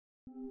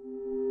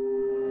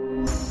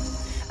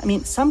I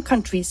mean, some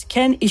countries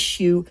can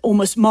issue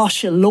almost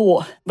martial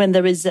law when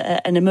there is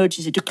an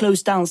emergency to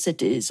close down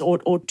cities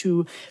or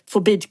to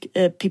forbid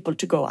people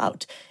to go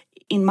out.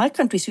 In my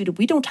country, Sweden,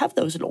 we don't have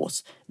those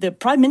laws. The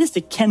Prime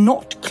Minister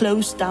cannot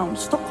close down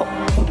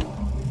Stockholm.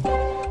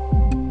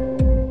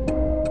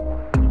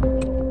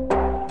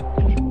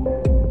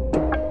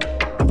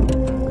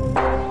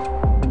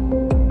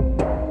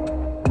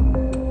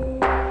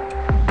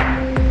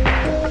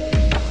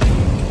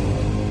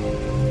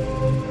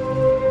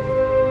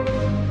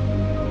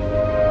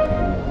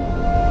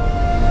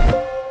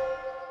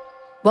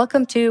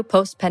 Welcome to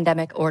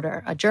Post-Pandemic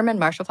Order, a German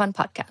Marshall Fund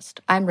podcast.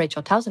 I'm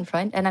Rachel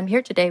Tausenfreund, and I'm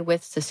here today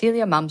with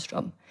Cecilia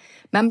Malmström,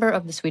 member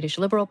of the Swedish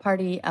Liberal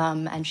Party,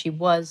 and she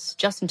was,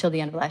 just until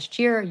the end of last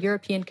year,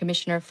 European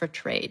Commissioner for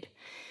Trade.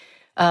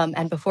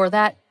 And before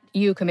that,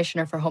 EU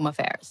Commissioner for Home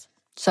Affairs.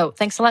 So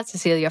thanks a lot,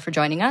 Cecilia, for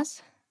joining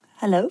us.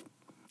 Hello.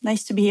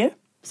 Nice to be here.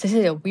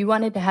 Cecilia, we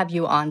wanted to have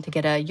you on to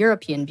get a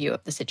European view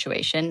of the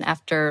situation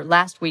after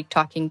last week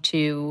talking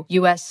to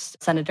U.S.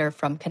 Senator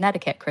from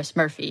Connecticut, Chris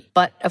Murphy.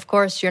 But of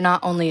course, you're not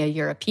only a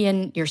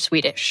European, you're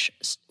Swedish,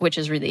 which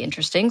is really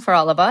interesting for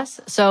all of us.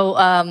 So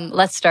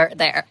let's start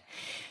there.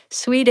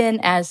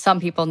 Sweden, as some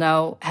people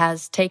know,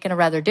 has taken a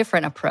rather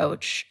different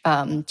approach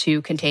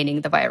to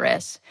containing the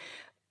virus.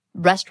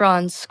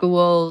 Restaurants,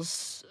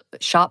 schools,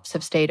 shops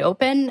have stayed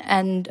open,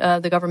 and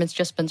the government's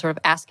just been sort of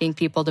asking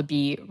people to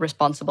be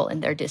responsible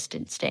in their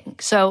distancing.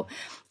 So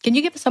can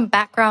you give us some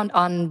background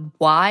on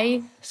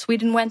why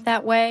Sweden went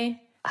that way?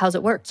 How's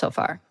it worked so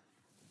far?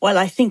 Well,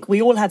 I think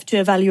we all have to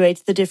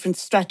evaluate the different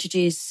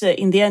strategies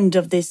in the end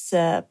of this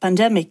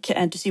pandemic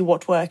and to see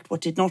what worked,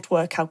 what did not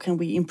work, how can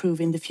we improve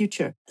in the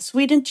future.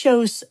 Sweden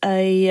chose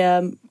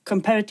a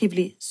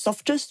comparatively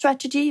softer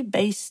strategy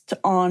based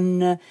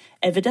on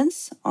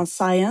evidence, on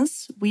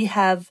science. We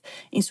have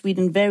in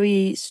Sweden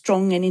very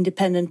strong and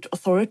independent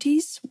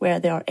authorities where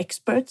there are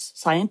experts,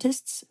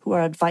 scientists who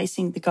are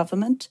advising the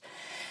government.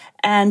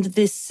 And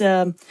this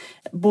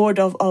Board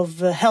of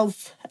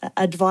Health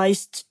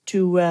advised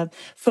to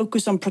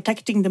focus on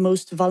protecting the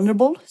most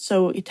vulnerable.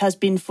 So it has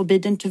been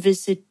forbidden to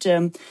visit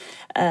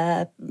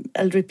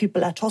elderly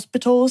people at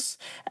hospitals,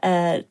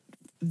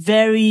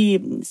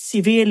 very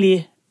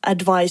severely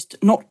advised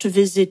not to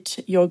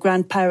visit your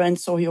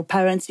grandparents or your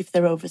parents if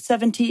they're over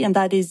 70, and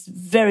that is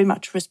very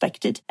much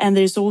respected. And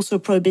there's also a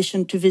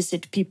prohibition to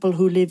visit people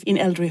who live in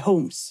elderly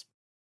homes.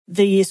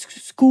 The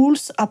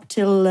schools up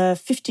till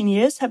 15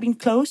 years have been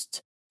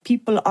closed.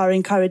 People are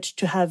encouraged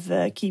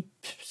to keep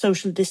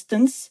social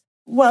distance.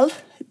 Well,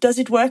 does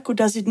it work or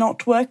does it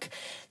not work?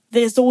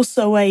 There's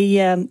also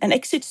an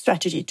exit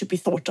strategy to be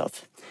thought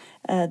of.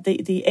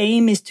 The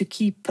aim is to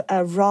keep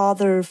a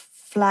rather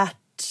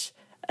flat,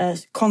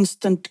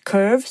 constant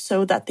curve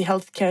so that the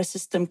healthcare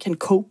system can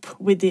cope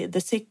with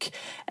the sick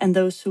and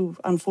those who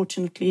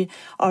unfortunately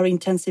are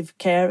intensive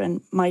care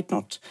and might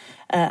not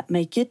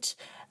make it.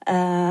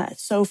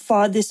 So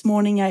far this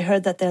morning, I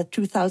heard that there are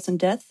 2,000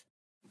 deaths.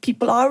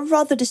 People are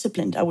rather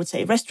disciplined, I would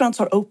say. Restaurants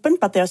are open,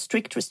 but there are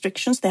strict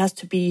restrictions. There has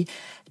to be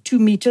 2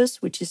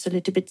 meters, which is a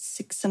little bit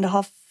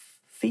 6.5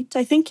 feet,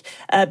 I think,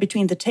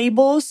 between the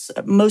tables.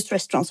 Most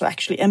restaurants are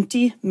actually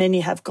empty.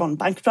 Many have gone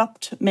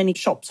bankrupt. Many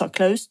shops are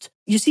closed.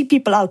 You see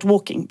people out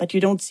walking, but you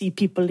don't see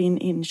people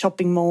in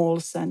shopping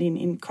malls and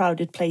in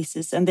crowded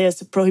places. And there's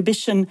a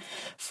prohibition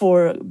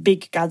for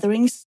big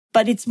gatherings.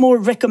 But it's more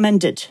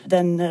recommended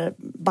than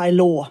by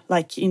law,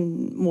 like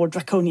in more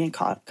draconian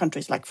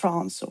countries like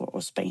France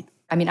or Spain.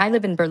 I mean, I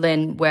live in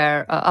Berlin,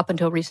 where up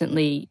until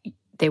recently,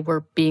 they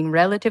were being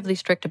relatively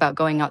strict about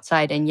going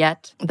outside, and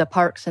yet the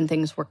parks and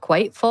things were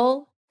quite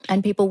full,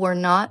 and people were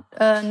not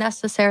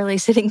necessarily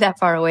sitting that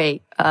far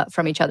away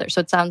from each other.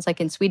 So it sounds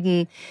like in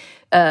Sweden,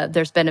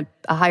 there's been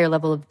a higher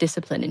level of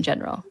discipline in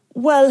general.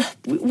 Well,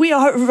 we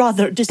are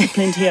rather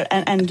disciplined here,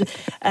 and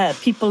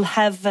people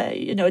have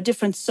a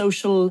different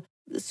social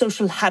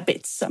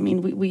habits. I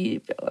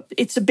mean,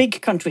 it's a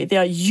big country. There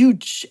are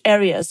huge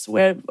areas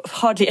where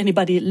hardly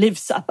anybody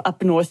lives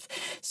up north.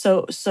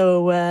 So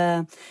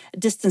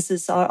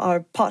distances are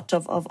part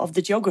of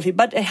the geography.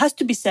 But it has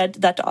to be said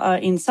that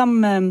in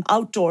some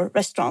outdoor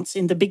restaurants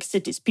in the big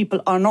cities,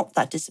 people are not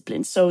that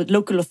disciplined. So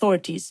local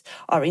authorities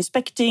are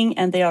inspecting,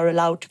 and they are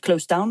allowed to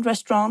close down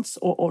restaurants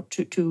or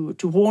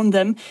to warn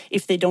them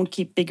if they don't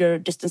keep bigger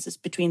distances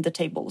between the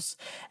tables.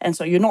 And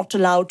so you're not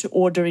allowed to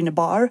order in a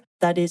bar.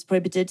 That is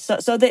prohibited. So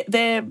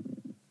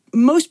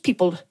most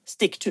people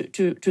stick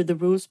to the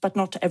rules, but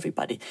not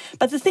everybody.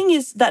 But the thing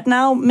is that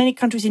now many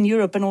countries in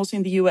Europe and also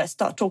in the US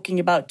start talking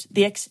about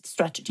the exit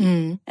strategy.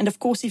 And of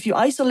course, if you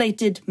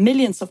isolated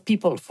millions of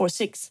people for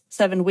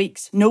 6-7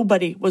 weeks,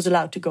 nobody was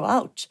allowed to go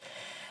out.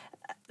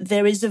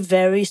 There is a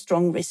very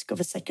strong risk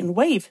of a second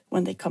wave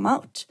when they come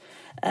out.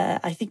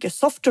 I think a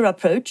softer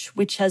approach,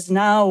 which has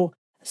now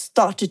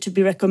started to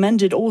be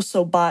recommended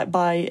also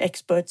by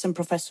experts and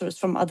professors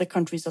from other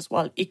countries as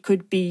well. It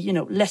could be,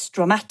 less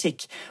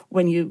dramatic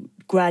when you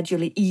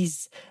gradually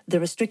ease the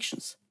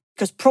restrictions,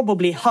 because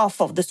probably half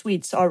of the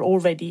Swedes are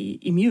already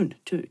immune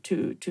to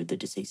the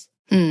disease.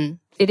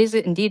 It is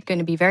indeed going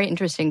to be very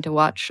interesting to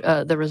watch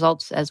the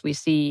results as we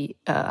see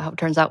how it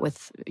turns out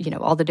with,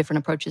 all the different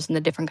approaches in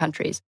the different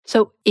countries.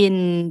 So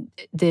in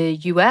the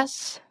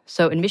U.S.,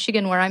 so in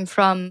Michigan, where I'm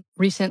from,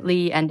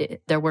 recently, and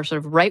there were sort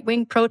of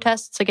right-wing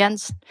protests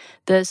against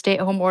the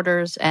stay-at-home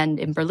orders. And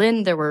in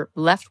Berlin, there were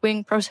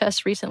left-wing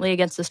protests recently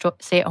against the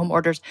stay-at-home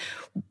orders.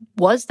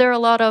 Was there a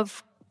lot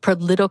of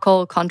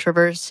political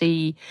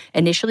controversy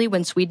initially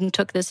when Sweden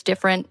took this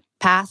different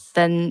path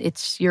than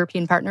its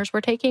European partners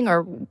were taking,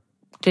 or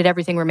did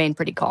everything remain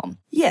pretty calm?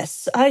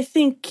 Yes, I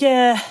think,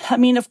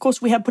 of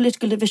course, we have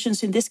political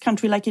divisions in this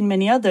country like in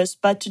many others,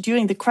 but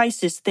during the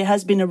crisis, there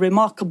has been a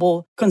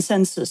remarkable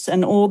consensus,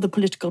 and all the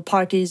political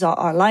parties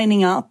are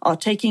lining up, are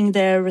taking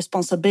their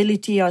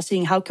responsibility, are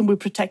seeing how can we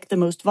protect the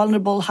most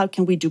vulnerable, how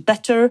can we do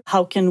better,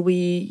 how can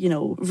we,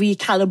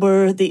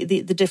 recalibrate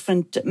the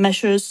different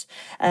measures,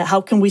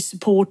 how can we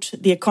support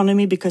the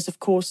economy, because, of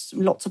course,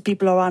 lots of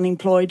people are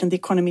unemployed and the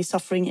economy is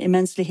suffering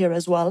immensely here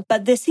as well.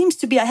 But there seems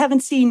to be, I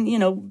haven't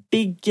seen,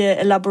 big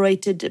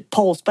elaborated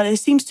polls, but there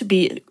seems to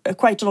be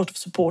quite a lot of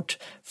support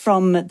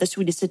from the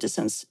Swedish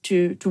citizens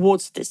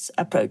towards this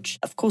approach.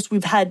 Of course,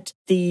 we've had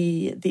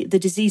the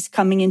disease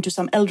coming into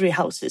some elderly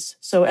houses.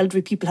 So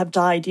elderly people have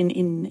died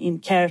in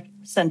care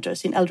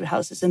centers, in elderly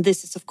houses. And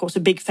this is, of course, a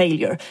big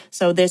failure.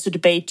 So there's a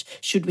debate,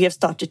 should we have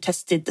started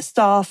testing the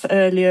staff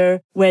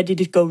earlier? Where did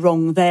it go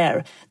wrong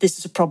there? This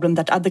is a problem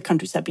that other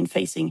countries have been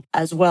facing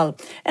as well.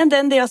 And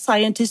then there are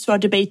scientists who are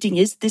debating,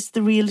 is this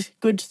the real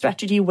good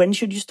strategy? When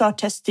should you start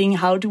testing?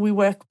 How do we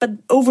work? But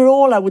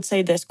overall, I would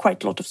say there's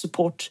quite a lot of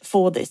support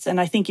for this.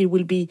 And I think it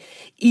will be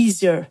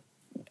easier,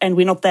 and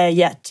we're not there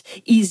yet,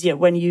 easier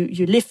when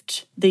you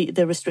lift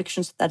the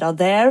restrictions that are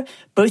there,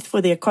 both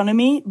for the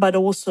economy, but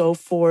also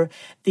for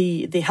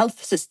the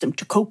health system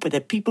to cope with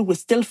it. People will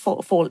still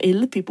fall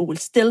ill, people will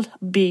still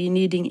be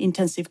needing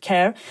intensive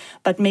care,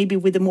 but maybe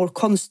with a more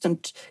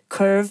constant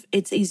curve,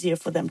 it's easier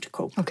for them to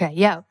cope. Okay,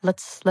 yeah,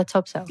 let's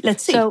hope so.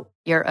 Let's see. So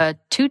you're a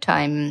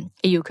two-time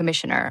EU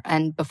commissioner,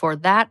 and before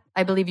that,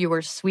 I believe you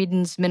were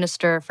Sweden's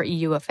Minister for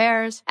EU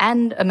Affairs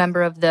and a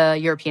member of the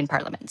European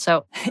Parliament.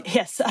 So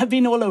yes, I've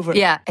been all over.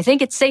 Yeah, I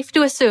think it's safe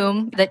to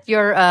assume that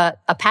you're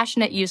a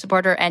passionate EU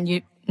supporter and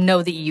you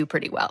know the EU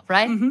pretty well,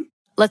 right? Mm-hmm.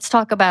 Let's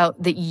talk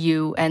about the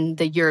EU and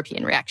the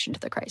European reaction to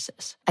the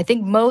crisis. I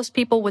think most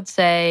people would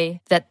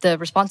say that the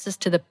responses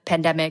to the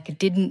pandemic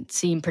didn't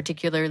seem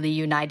particularly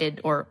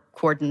united or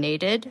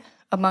coordinated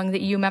among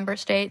the EU member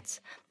states.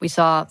 We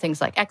saw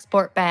things like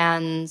export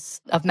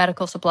bans of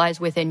medical supplies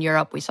within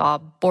Europe. We saw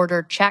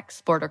border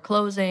checks, border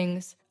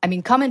closings. I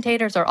mean,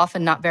 commentators are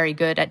often not very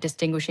good at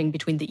distinguishing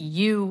between the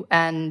EU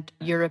and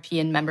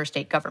European member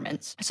state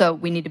governments. So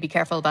we need to be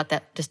careful about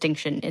that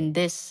distinction in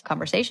this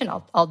conversation.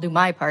 I'll do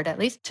my part, at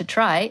least, to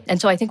try. And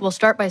so I think we'll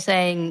start by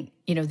saying,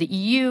 the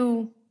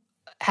EU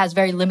has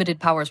very limited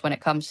powers when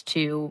it comes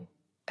to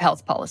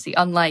health policy,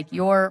 unlike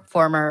your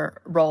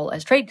former role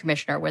as trade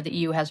commissioner, where the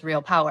EU has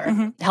real power.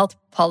 Mm-hmm. Health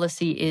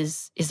policy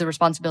is the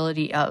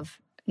responsibility of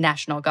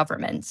national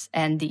governments,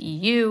 and the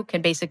EU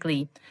can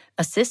basically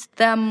assist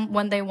them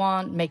when they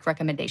want, make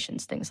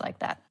recommendations, things like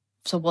that.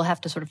 So we'll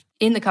have to sort of,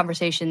 in the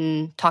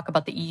conversation, talk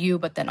about the EU,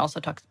 but then also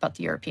talk about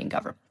the European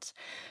governments.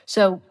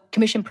 So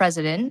Commission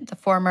President, the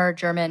former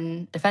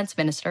German Defense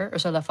Minister,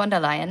 Ursula von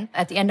der Leyen,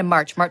 at the end of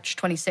March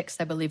 26th,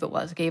 I believe it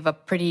was, gave a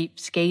pretty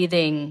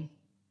scathing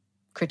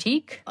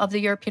critique of the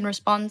European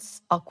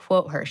response. I'll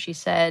quote her. She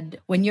said,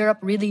 "When Europe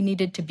really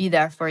needed to be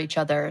there for each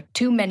other,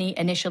 too many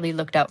initially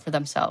looked out for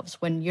themselves.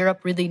 When Europe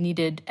really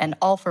needed an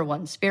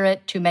all-for-one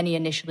spirit, too many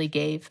initially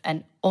gave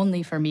an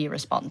only-for-me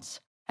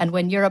response. And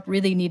when Europe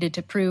really needed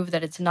to prove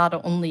that it's not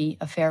only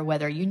a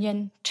fair-weather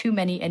union, too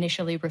many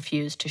initially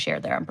refused to share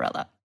their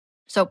umbrella."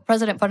 So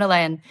President von der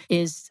Leyen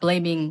is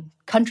blaming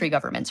country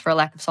governments for a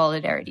lack of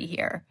solidarity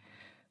here.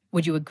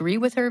 Would you agree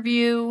with her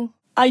view?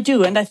 I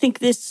do, and I think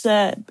this,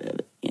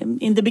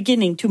 in the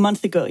beginning, 2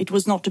 months ago, it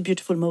was not a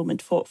beautiful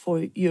moment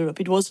for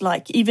Europe. It was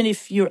like, even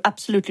if you're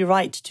absolutely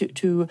right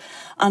to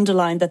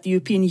underline that the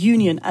European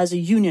Union as a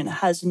union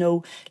has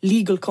no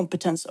legal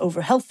competence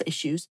over health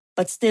issues,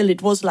 but still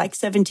it was like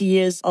 70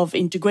 years of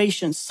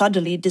integration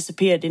suddenly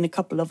disappeared in a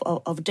couple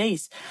of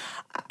days.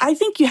 I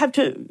think you have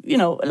to,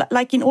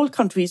 like in all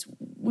countries,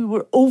 we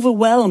were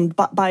overwhelmed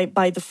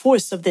by the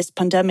force of this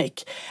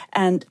pandemic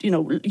and,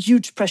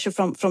 huge pressure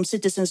from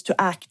citizens to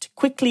act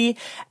quickly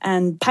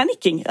and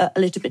panicking a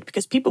little bit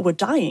because people were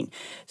dying.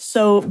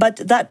 So, but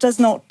that does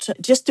not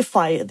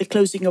justify the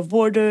closing of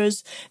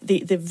borders,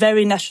 the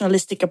very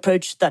nationalistic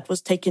approach that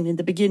was taken in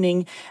the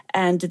beginning,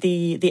 and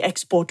the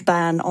export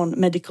ban on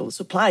medical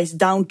supplies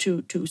down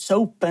to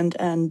soap and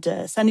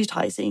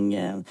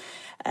sanitizing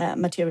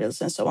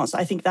materials and so on. So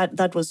I think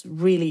that was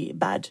really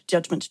bad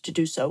judgment to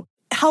do so.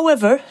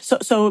 However,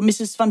 so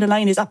Mrs. von der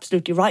Leyen is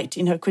absolutely right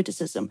in her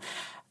criticism.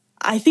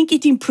 I think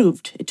it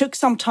improved. It took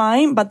some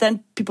time, but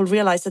then people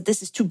realized that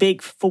this is too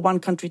big for one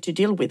country to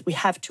deal with. We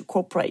have to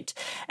cooperate.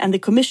 And the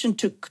Commission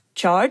took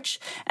charge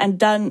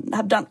and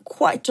have done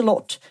quite a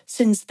lot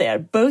since there,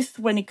 both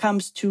when it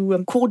comes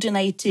to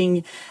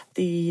coordinating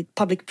the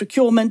public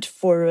procurement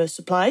for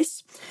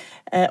supplies,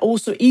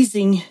 also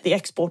easing the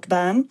export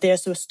ban.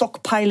 There's a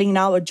stockpiling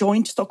now, a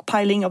joint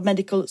stockpiling of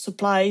medical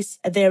supplies.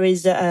 There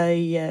is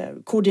a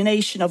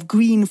coordination of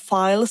green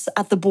files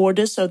at the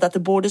borders, so that the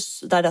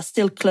borders that are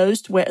still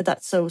closed,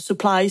 so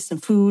supplies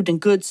and food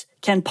and goods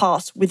can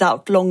pass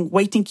without long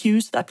waiting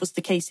queues. That was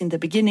the case in the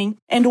beginning.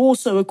 And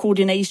also a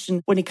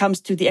coordination when it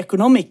comes to the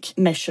economic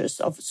measures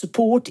of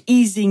support,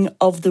 easing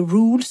of the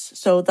rules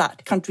so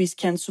that countries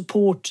can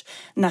support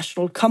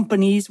national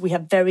companies. We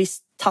have very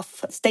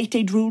tough state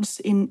aid rules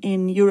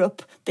in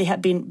Europe. They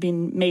have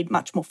been made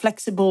much more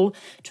flexible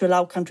to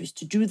allow countries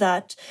to do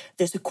that.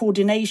 There's a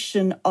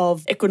coordination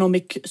of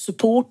economic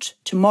support.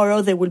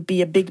 Tomorrow there will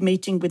be a big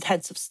meeting with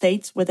heads of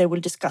states where they will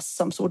discuss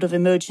some sort of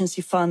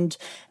emergency fund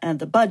and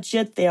the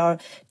budget. There are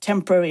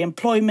temporary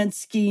employment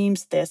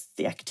schemes. There's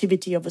the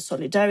activity of a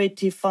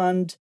solidarity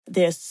fund.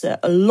 There's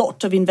a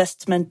lot of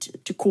investment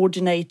to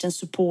coordinate and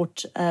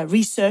support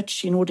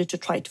research in order to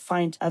try to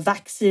find a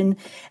vaccine.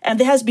 And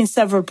there has been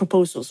several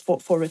proposals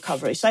for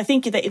recovery. So I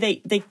think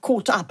they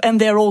caught up,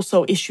 and they're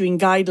also issuing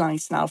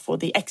guidelines now for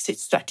the exit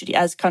strategy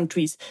as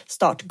countries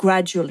start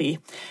gradually.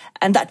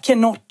 And that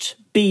cannot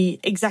be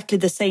exactly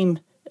the same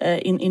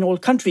in all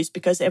countries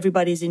because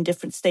everybody is in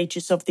different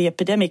stages of the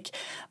epidemic,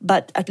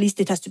 but at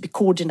least it has to be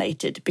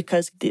coordinated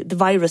because the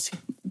virus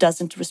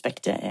doesn't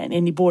respect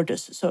any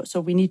borders. So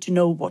we need to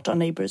know what our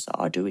neighbors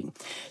are doing.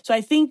 So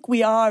I think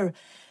we are,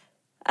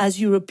 as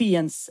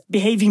Europeans,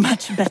 behaving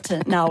much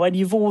better now. And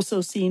you've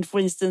also seen, for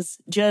instance,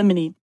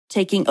 Germany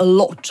taking a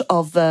lot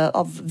of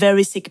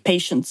very sick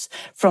patients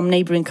from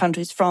neighboring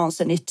countries, France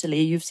and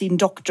Italy. You've seen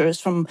doctors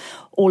from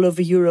all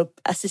over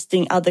Europe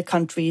assisting other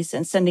countries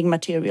and sending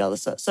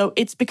materials. So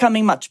it's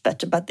becoming much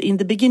better. But in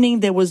the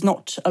beginning, there was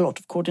not a lot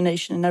of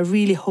coordination. And I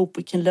really hope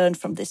we can learn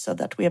from this so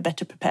that we are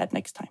better prepared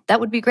next time. That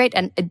would be great.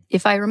 And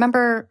if I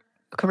remember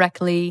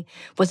correctly,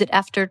 was it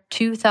after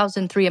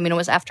 2003? I mean, it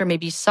was after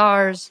maybe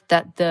SARS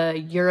that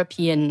the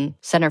European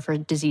Center for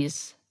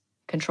Disease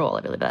Control,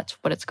 I believe that's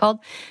what it's called,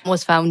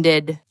 was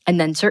founded, and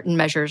then certain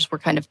measures were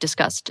kind of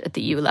discussed at the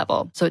EU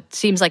level. So it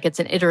seems like it's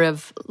an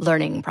iterative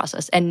learning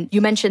process. And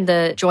you mentioned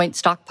the joint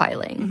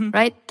stockpiling,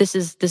 right? This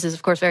is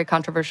of course very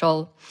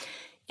controversial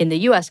in the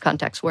US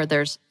context where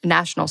there's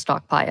national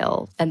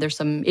stockpile and there's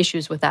some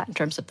issues with that in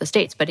terms of the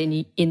states. But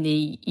in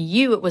the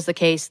EU, it was the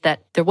case that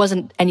there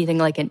wasn't anything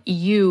like an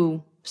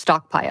EU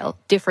stockpile.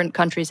 Different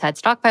countries had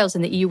stockpiles,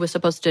 and the EU was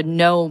supposed to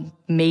know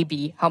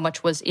maybe how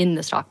much was in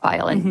the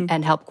stockpile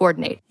and help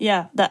coordinate.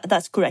 Yeah,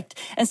 that's correct.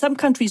 And some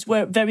countries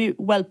were very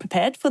well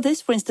prepared for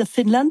this. For instance,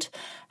 Finland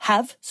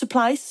have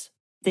supplies.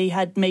 They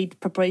had made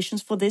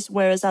preparations for this,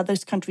 whereas other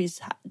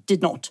countries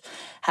did not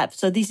have.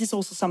 So this is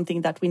also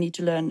something that we need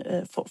to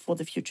learn for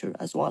the future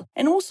as well.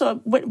 And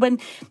also, when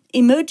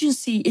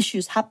emergency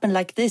issues happen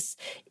like this,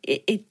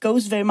 it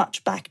goes very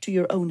much back to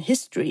your own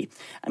history.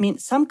 I mean,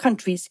 some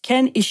countries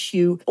can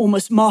issue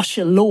almost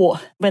martial law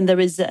when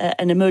there is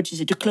an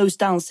emergency to close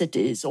down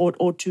cities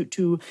or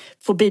to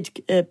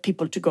forbid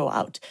people to go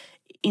out.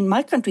 In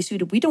my country,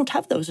 Sweden, we don't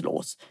have those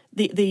laws.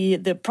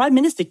 The Prime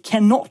Minister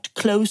cannot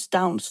close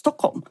down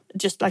Stockholm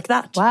just like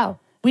that. Wow.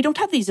 We don't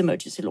have these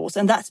emergency laws,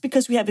 and that's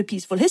because we have a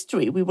peaceful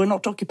history. We were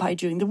not occupied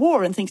during the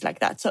war and things like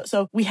that.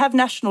 So we have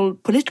national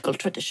political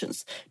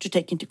traditions to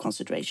take into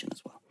consideration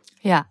as well.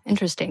 Yeah,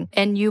 interesting.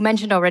 And you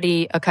mentioned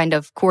already a kind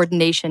of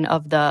coordination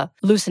of the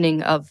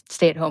loosening of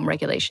stay-at-home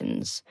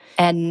regulations.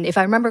 And if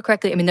I remember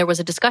correctly, I mean, there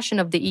was a discussion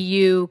of the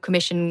EU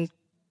Commission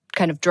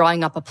kind of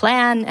drawing up a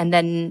plan, and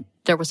then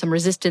there was some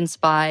resistance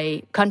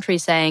by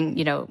countries saying,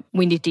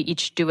 we need to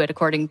each do it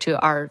according to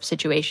our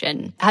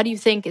situation. How do you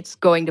think it's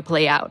going to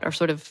play out? Are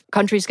sort of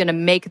countries going to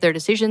make their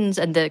decisions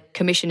and the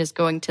Commission is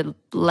going to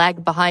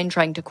lag behind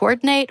trying to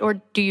coordinate? Or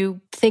do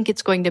you think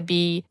it's going to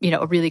be,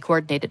 a really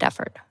coordinated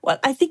effort? Well,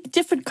 I think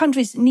different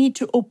countries need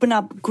to open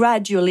up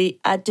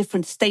gradually at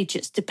different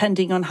stages,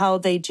 depending on how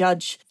they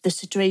judge the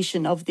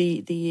situation of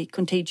the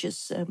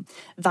contagious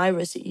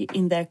virus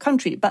in their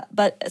country.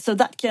 But so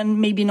that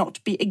can maybe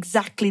not be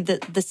exactly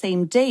the same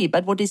day.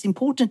 But what is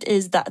important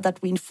is that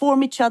we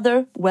inform each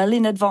other well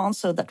in advance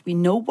so that we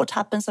know what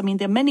happens. I mean,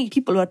 there are many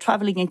people who are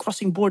traveling and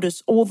crossing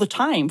borders all the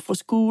time for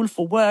school,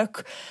 for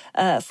work,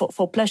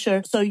 for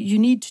pleasure. So you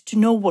need to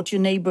know what your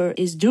neighbor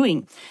is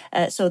doing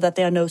so that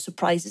there are no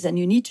surprises. And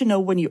you need to know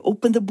when you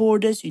open the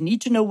borders. You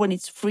need to know when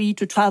it's free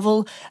to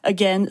travel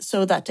again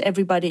so that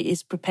everybody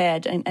is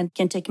prepared and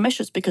can take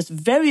measures. Because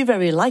very,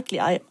 very likely,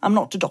 I'm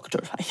not a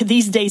doctor.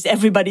 These days,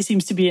 everybody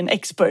seems to be an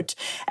expert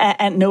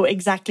and know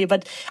exactly.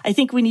 But I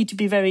think we need need to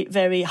be very,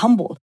 very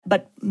humble.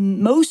 But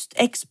most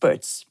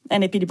experts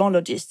and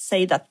epidemiologists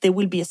say that there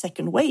will be a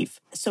second wave.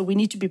 So we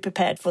need to be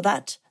prepared for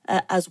that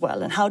as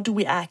well. And how do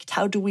we act?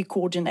 How do we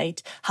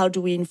coordinate? How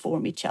do we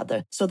inform each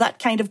other? So that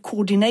kind of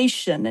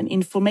coordination and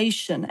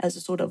information as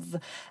a sort of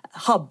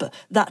hub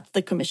that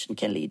the Commission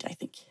can lead, I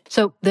think.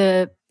 So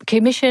the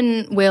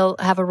Commission will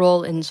have a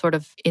role in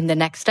the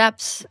next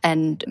steps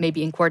and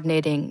maybe in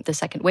coordinating the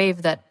second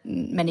wave that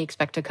many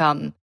expect to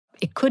come.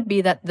 It could be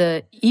that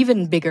the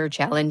even bigger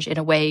challenge in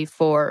a way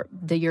for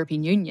the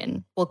European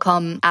Union will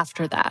come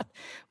after that,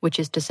 which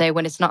is to say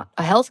when it's not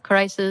a health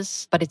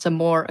crisis, but it's a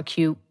more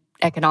acute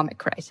economic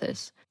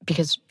crisis.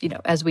 Because,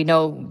 as we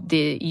know,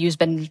 the EU's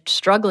been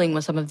struggling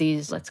with some of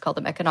these, let's call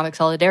them economic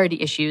solidarity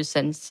issues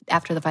since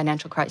after the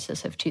financial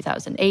crisis of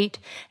 2008.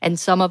 And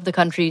some of the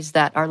countries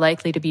that are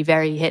likely to be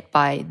very hit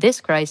by this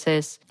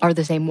crisis are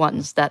the same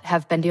ones that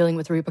have been dealing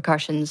with the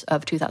repercussions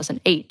of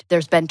 2008.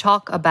 There's been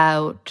talk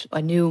about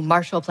a new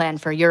Marshall Plan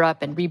for Europe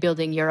and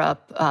rebuilding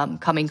Europe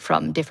coming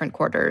from different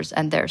quarters.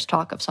 And there's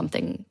talk of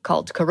something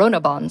called Corona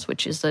bonds,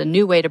 which is a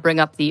new way to bring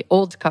up the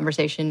old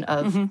conversation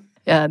of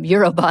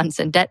Eurobonds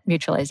and debt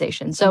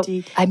mutualization. So,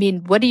 Indeed. I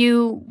mean, what do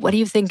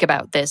you think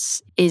about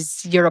this?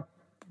 Is Europe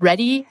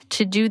ready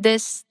to do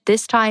this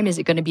time? Is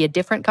it going to be a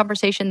different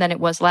conversation than it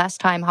was last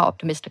time? How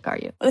optimistic are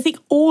you? I think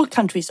all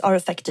countries are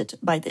affected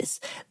by this.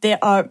 There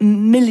are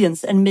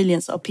millions and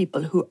millions of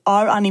people who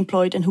are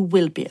unemployed and who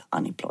will be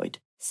unemployed.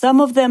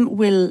 Some of them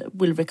will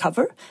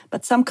recover,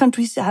 but some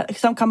companies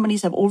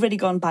have already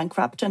gone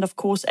bankrupt. And of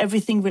course,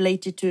 everything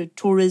related to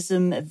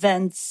tourism,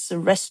 events,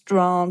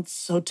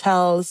 restaurants,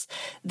 hotels,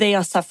 they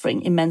are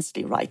suffering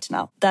immensely right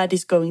now. That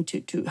is going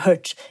to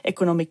hurt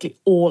economically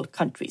all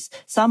countries.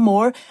 Some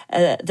more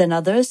than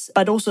others,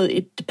 but also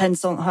it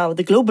depends on how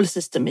the global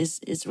system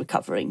is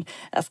recovering.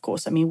 Of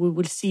course, I mean, we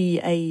will see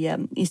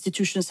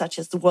institutions such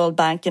as the World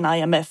Bank and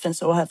IMF and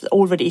so have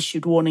already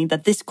issued warning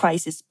that this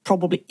crisis is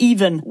probably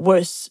even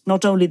worse,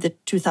 not only the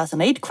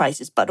 2008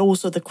 crisis, but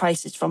also the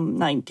crisis from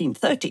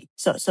 1930.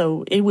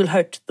 So it will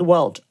hurt the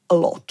world a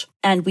lot.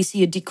 And we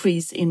see a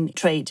decrease in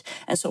trade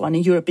and so on.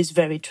 And Europe is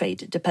very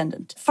trade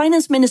dependent.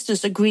 Finance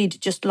ministers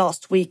agreed just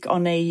last week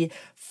on a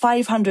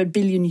 500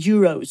 billion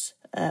euros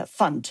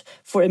fund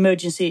for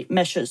emergency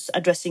measures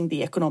addressing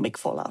the economic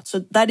fallout.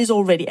 So that is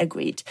already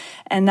agreed.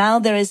 And now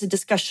there is a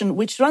discussion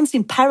which runs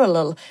in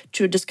parallel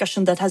to a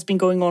discussion that has been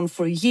going on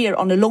for a year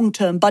on a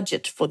long-term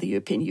budget for the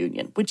European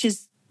Union, which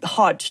is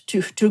hard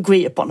to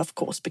agree upon, of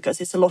course, because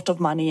it's a lot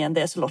of money and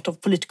there's a lot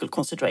of political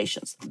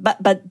considerations.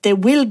 But there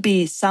will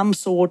be some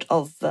sort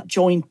of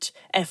joint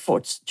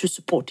efforts to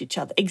support each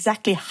other.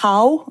 Exactly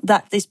how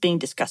that is being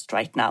discussed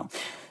right now.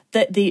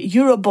 The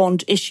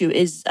Eurobond issue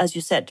is, as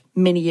you said,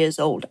 many years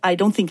old. I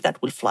don't think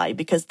that will fly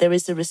because there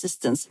is a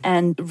resistance.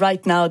 And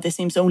right now, there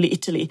seems only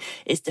Italy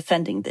is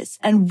defending this.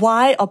 And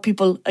why are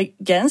people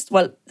against?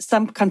 Well,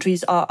 some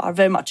countries are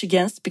very much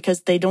against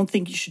because they don't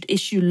think you should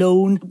issue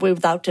loan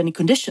without any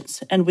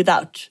conditions and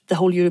without the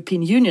whole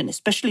European Union,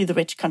 especially the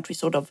rich countries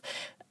sort of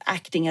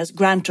acting as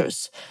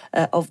grantors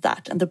of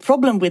that. And the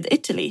problem with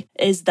Italy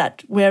is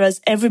that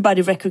whereas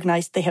everybody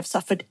recognized they have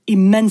suffered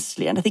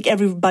immensely, and I think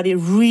everybody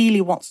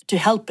really wants to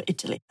help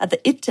Italy,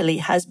 Italy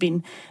has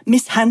been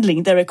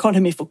mishandling their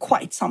economy for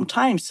quite some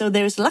time. So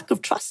there is lack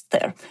of trust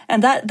there.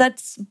 And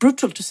that's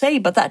brutal to say,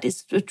 but that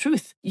is the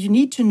truth. You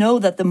need to know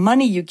that the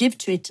money you give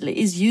to Italy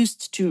is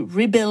used to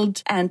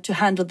rebuild and to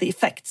handle the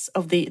effects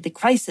of the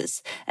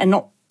crisis and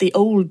not the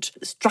old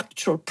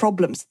structural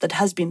problems that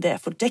has been there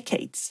for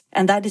decades.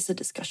 And that is a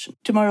discussion.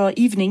 Tomorrow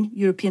evening,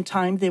 European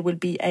time, there will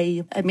be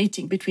a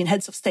meeting between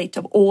heads of state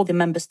of all the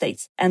member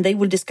states. And they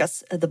will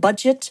discuss the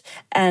budget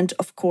and,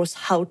 of course,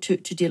 how to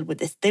deal with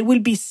this. There will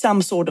be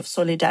some sort of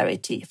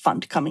solidarity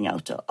fund coming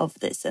out of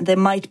this. And there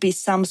might be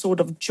some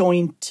sort of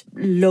joint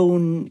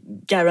loan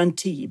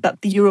guarantee. But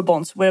the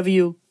Eurobonds, wherever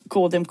you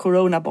call them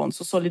Corona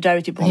bonds or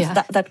solidarity bonds.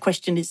 Yeah. That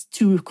question is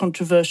too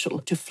controversial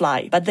to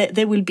fly. But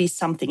there will be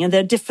something. And there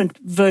are different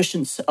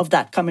versions of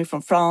that coming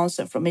from France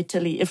and from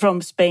Italy,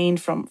 from Spain,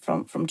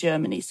 from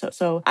Germany.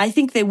 So I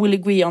think they will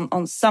agree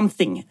on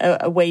something,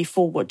 a way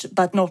forward,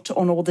 but not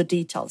on all the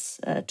details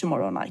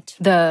tomorrow night.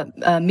 The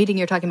meeting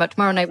you're talking about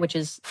tomorrow night, which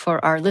is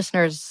for our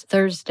listeners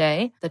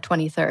Thursday, the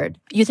 23rd,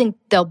 you think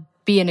there'll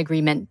be an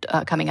agreement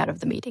coming out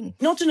of the meeting?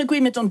 Not an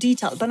agreement on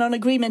detail, but an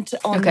agreement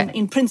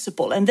in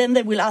principle. And then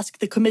they will ask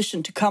the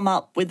Commission to come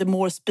up with a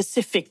more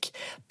specific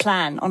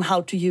plan on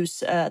how to use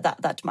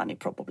that money,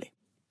 probably.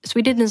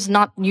 Sweden is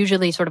not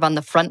usually sort of on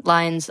the front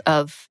lines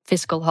of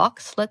fiscal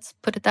hawks, let's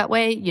put it that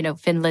way. You know,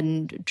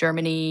 Finland,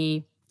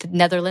 Germany, the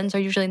Netherlands are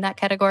usually in that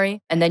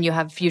category. And then you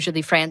have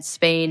usually France,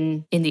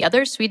 Spain in the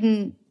others.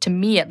 Sweden, to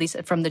me, at least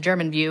from the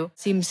German view,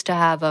 seems to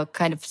have a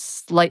kind of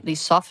slightly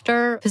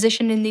softer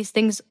position in these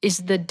things. Is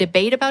the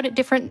debate about it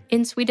different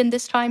in Sweden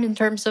this time in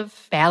terms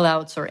of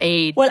bailouts or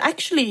aid? Well,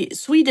 actually,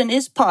 Sweden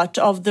is part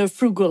of the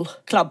frugal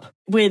club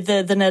with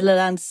the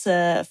Netherlands,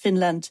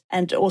 Finland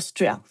and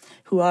Austria,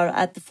 who are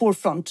at the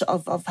forefront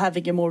of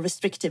having a more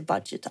restrictive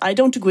budget. I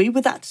don't agree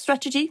with that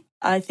strategy.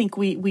 I think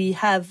we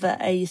have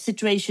a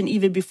situation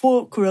even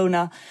before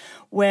Corona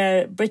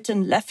where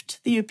Britain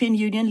left the European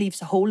Union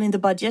leaves a hole in the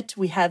budget.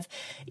 We have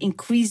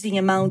increasing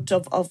amount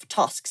of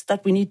tasks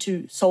that we need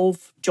to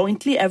solve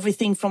jointly,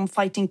 everything from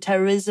fighting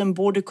terrorism,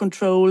 border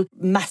control,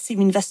 massive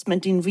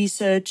investment in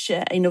research,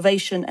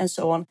 innovation, and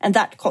so on. And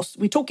that costs,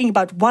 we're talking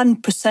about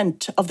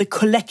 1% of the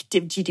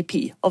collective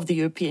GDP of the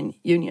European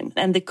Union.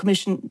 And the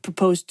Commission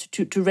proposed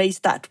to raise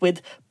that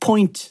with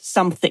point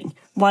something,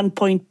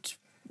 1.1,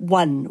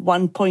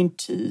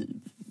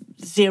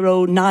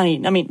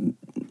 1.09. I mean,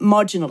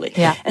 marginally.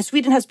 Yeah. And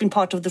Sweden has been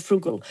part of the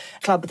frugal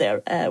club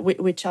there,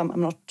 which I'm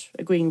not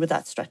agreeing with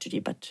that strategy,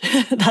 but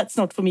that's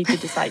not for me to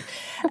decide.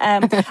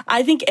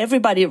 I think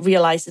everybody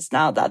realizes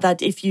now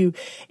that if you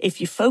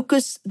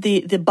focus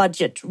the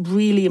budget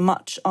really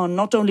much on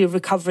not only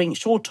recovering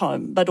short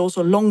term, but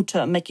also long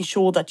term, making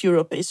sure that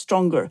Europe is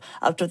stronger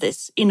out of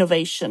this,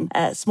 innovation,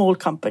 small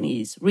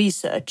companies,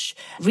 research,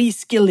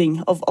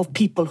 reskilling of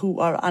people who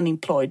are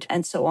unemployed,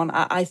 and so on,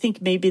 I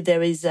think maybe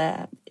there is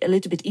a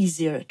little bit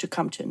easier to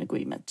come to an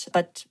agreement.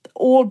 But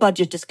all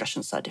budget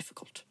discussions are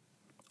difficult,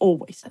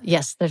 always.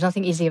 Yes, there's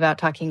nothing easy about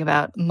talking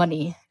about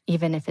money,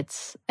 even if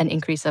it's an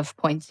increase of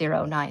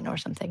 0.09 or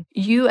something.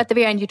 You, at the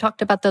very end, you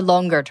talked about the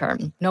longer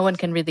term. No one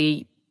can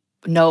really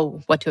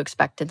know what to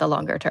expect in the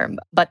longer term,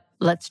 but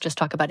let's just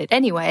talk about it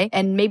anyway,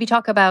 and maybe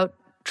talk about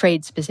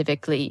trade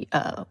specifically,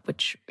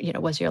 which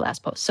was your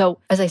last post. So,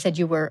 as I said,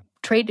 you were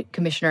trade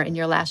commissioner in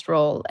your last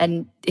role,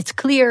 and it's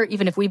clear,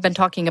 even if we've been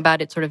talking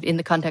about it sort of in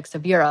the context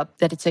of Europe,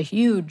 that it's a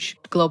huge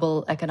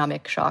global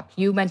economic shock.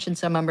 You mentioned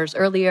some numbers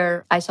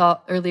earlier. I saw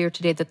earlier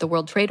today that the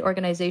World Trade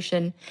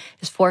Organization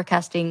is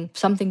forecasting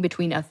something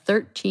between a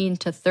 13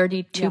 to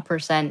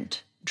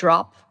 32%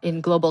 drop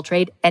in global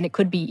trade, and it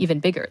could be even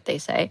bigger, they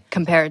say,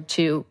 compared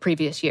to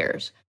previous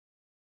years.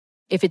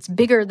 If it's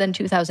bigger than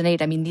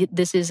 2008, I mean,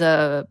 this is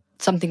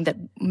something that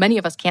many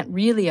of us can't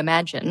really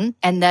imagine.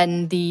 And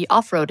then the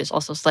off-road is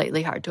also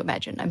slightly hard to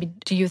imagine. I mean,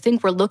 do you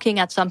think we're looking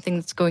at something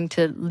that's going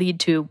to lead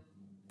to,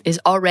 is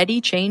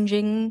already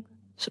changing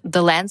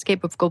the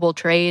landscape of global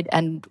trade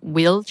and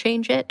will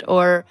change it?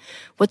 Or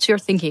what's your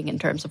thinking in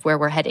terms of where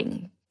we're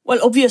heading? Well,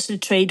 obviously,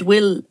 trade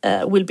will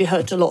be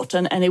hurt a lot,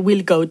 and it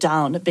will go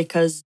down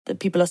because the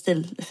people are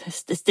still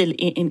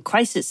in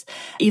crisis.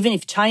 Even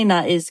if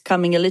China is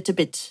coming a little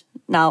bit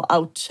now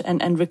out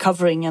and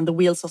recovering, and the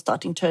wheels are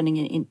starting turning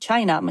in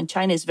China. I mean,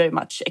 China is very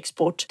much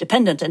export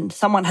dependent, and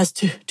someone has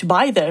to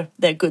buy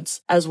their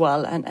goods as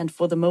well. And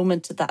for the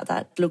moment,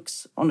 that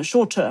looks on a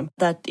short term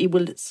that it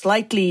will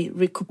slightly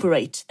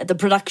recuperate the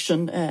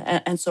production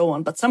and so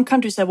on. But some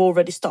countries have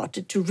already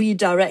started to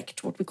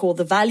redirect what we call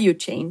the value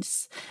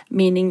chains,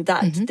 meaning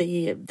that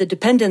the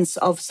dependence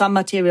of some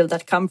material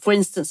that come, for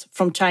instance,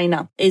 from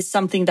China is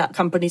something that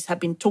companies have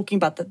been talking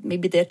about, that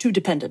maybe they're too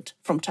dependent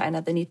from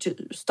China. They need to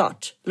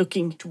start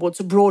looking towards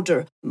a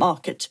broader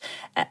market.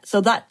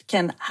 So that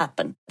can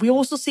happen. We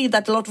also see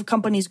that a lot of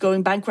companies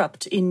going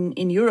bankrupt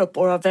in Europe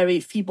or are very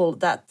feeble,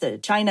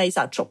 that China is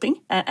out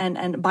shopping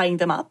and buying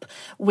them up,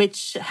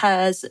 which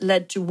has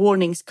led to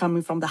warnings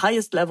coming from the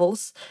highest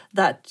levels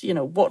that,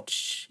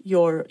 watch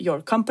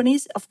your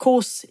companies. Of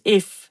course,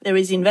 if there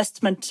is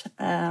investment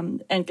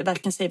and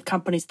that can save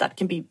companies, that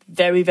can be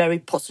very, very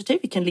positive.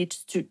 It can lead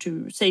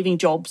to saving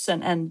jobs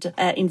and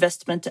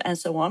investment and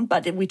so on.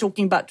 But if we're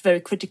talking about very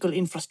critical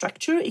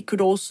infrastructure, it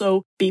could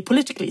also be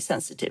politically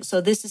sensitive.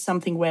 So this is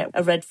something where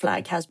a red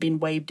flag has been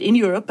waved in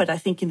Europe, but I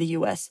think in the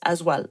US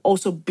as well,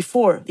 also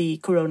before the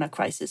corona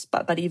crisis,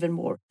 but even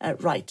more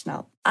right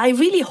now. I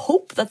really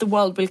hope that the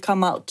world will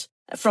come out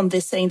from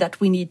this saying that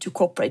we need to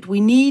cooperate.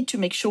 We need to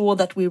make sure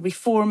that we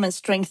reform and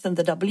strengthen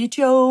the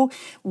WTO.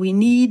 We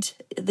need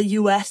the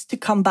US to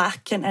come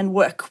back and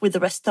work with the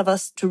rest of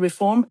us to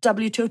reform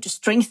WTO, to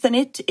strengthen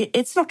it.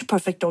 It's not a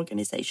perfect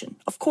organization,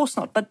 of course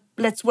not, but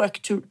let's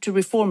work to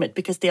reform it,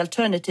 because the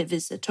alternative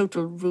is a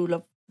total rule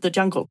of the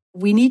jungle.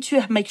 We need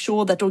to make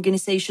sure that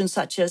organizations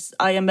such as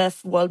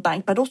IMF, World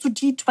Bank, but also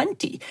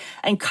G20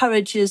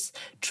 encourages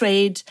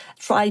trade,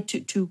 try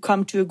to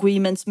come to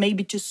agreements,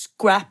 maybe to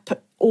scrap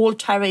all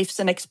tariffs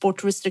and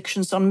export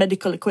restrictions on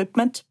medical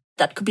equipment.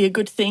 That could be a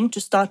good thing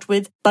to start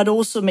with, but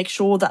also make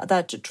sure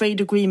that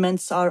trade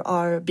agreements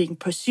are being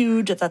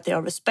pursued, that they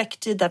are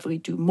respected, that we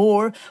do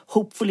more.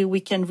 Hopefully we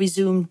can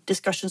resume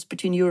discussions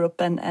between Europe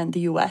and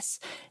the US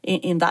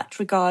in that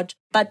regard.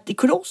 But it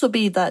could also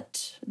be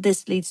that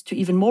this leads to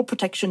even more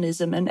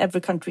protectionism and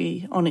every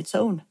country on its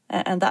own.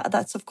 And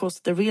that's, of course,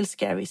 the real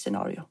scary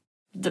scenario.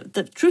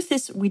 The truth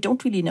is, we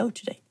don't really know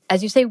today.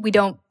 As you say, we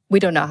don't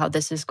know how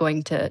this is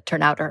going to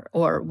turn out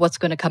or what's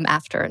going to come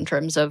after in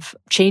terms of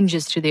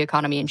changes to the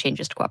economy and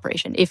changes to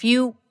cooperation. If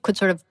you could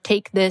sort of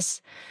take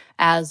this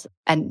as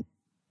an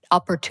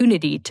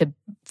opportunity to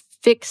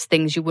fix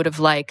things you would have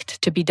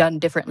liked to be done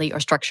differently or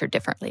structured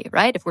differently,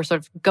 right? If we're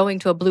sort of going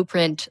to a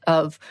blueprint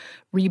of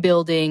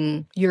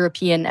rebuilding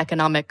European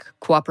economic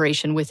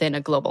cooperation within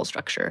a global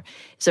structure,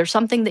 is there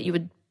something that you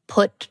would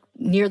put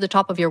near the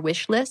top of your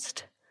wish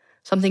list?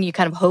 Something you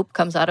kind of hope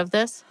comes out of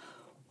this?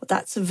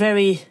 That's a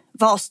very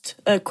vast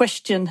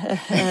question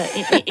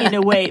in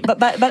a way.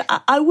 But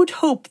I would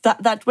hope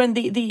that when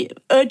the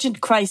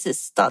urgent crisis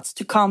starts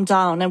to calm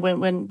down and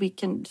when we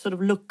can sort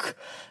of look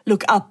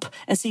up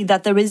and see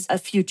that there is a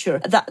future,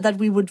 that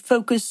we would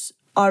focus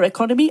our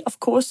economy, of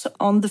course,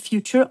 on the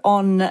future,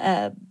 on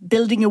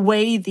building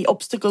away the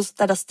obstacles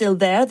that are still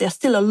there. There are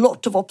still a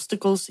lot of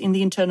obstacles in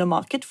the internal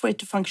market for it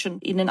to function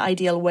in an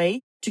ideal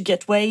way, to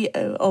get way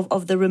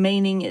of the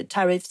remaining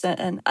tariffs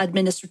and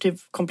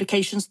administrative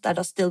complications that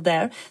are still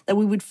there, that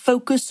we would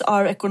focus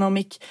our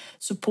economic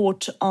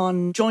support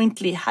on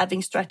jointly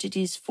having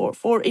strategies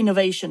for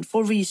innovation,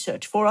 for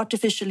research, for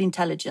artificial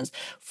intelligence,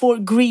 for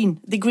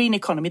the green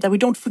economy, that we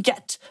don't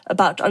forget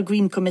about our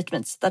green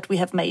commitments that we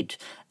have made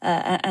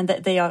and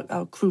that they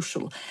are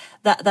crucial,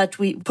 that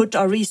we put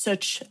our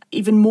research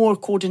even more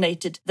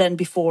coordinated than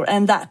before,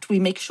 and that we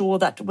make sure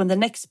that when the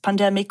next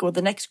pandemic or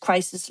the next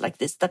crisis like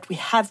this, that we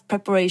have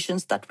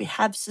preparations, that we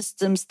have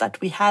systems, that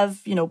we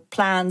have,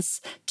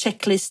 plans,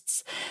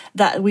 checklists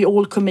that we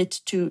all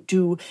commit to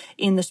do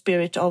in the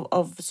spirit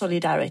of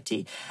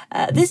solidarity.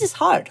 This is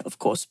hard, of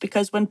course,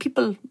 because when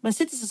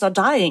citizens are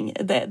dying,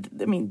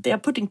 they are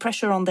putting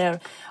pressure on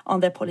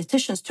their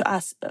politicians to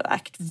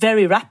act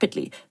very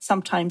rapidly.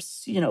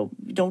 Sometimes, you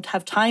don't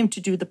have time to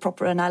do the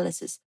proper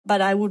analysis.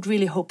 But I would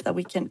really hope that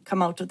we can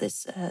come out of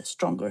this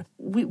stronger.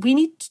 We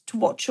need to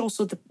watch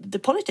also the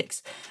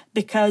politics,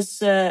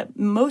 because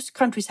most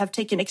countries have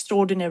taken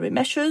extraordinary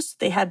measures.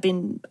 They have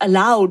been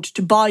allowed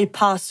to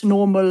bypass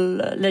normal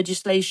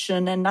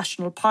legislation and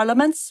national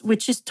parliaments,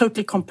 which is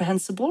totally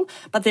comprehensible.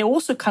 But there are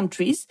also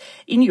countries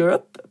in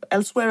Europe,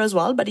 elsewhere as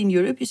well, but in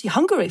Europe, you see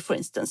Hungary, for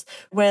instance,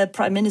 where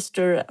Prime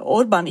Minister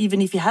Orban,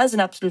 even if he has an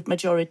absolute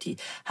majority,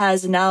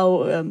 has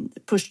now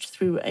pushed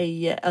through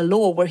a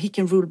law where he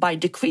can rule by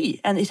decree,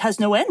 and it has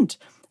no end.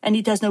 And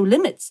it has no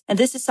limits. And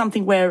this is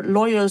something where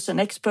lawyers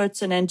and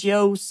experts and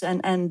NGOs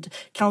and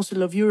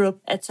Council of Europe,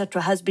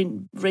 etc., has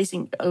been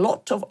raising a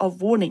lot of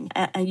warning.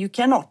 And you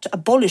cannot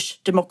abolish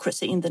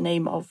democracy in the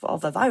name of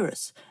a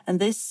virus.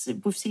 And this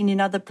we've seen in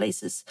other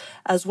places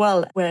as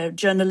well, where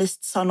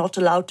journalists are not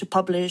allowed to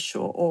publish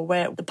or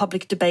where the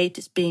public debate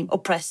is being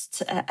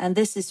oppressed. And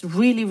this is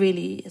really,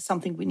 really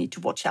something we need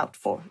to watch out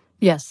for.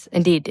 Yes,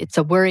 indeed. It's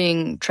a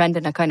worrying trend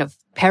and a kind of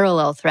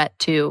parallel threat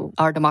to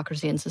our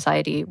democracy and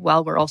society,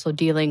 while we're also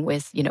dealing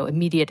with,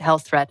 immediate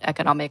health threat,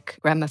 economic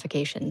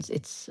ramifications.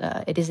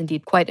 It is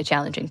indeed quite a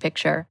challenging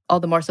picture. All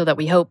the more so that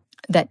we hope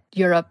that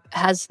Europe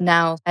has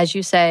now, as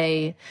you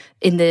say,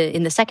 in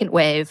the second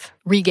wave,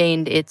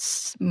 regained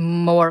its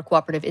more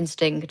cooperative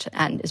instinct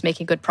and is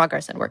making good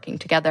progress and working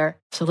together.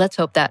 So let's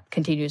hope that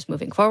continues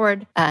moving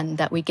forward and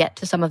that we get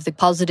to some of the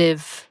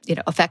positive,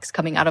 effects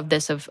coming out of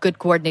this, of good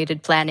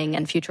coordinated planning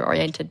and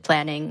future-oriented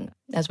planning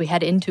as we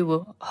head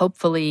into,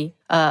 hopefully,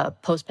 a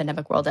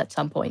post-pandemic world at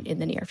some point in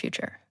the near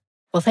future.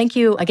 Well, thank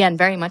you again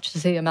very much,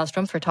 Cecilia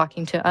Mellström, for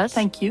talking to us.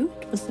 Thank you.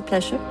 It was a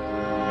pleasure.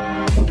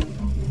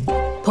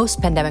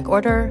 Post-Pandemic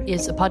Order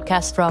is a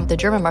podcast from the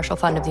German Marshall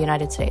Fund of the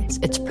United States.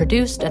 It's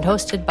produced and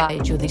hosted by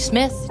Julie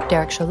Smith,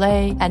 Derek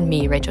Chollet, and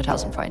me, Rachel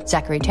Tausenfreund.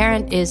 Zachary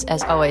Tarrant is,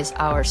 as always,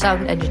 our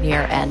sound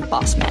engineer and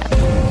boss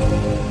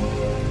man.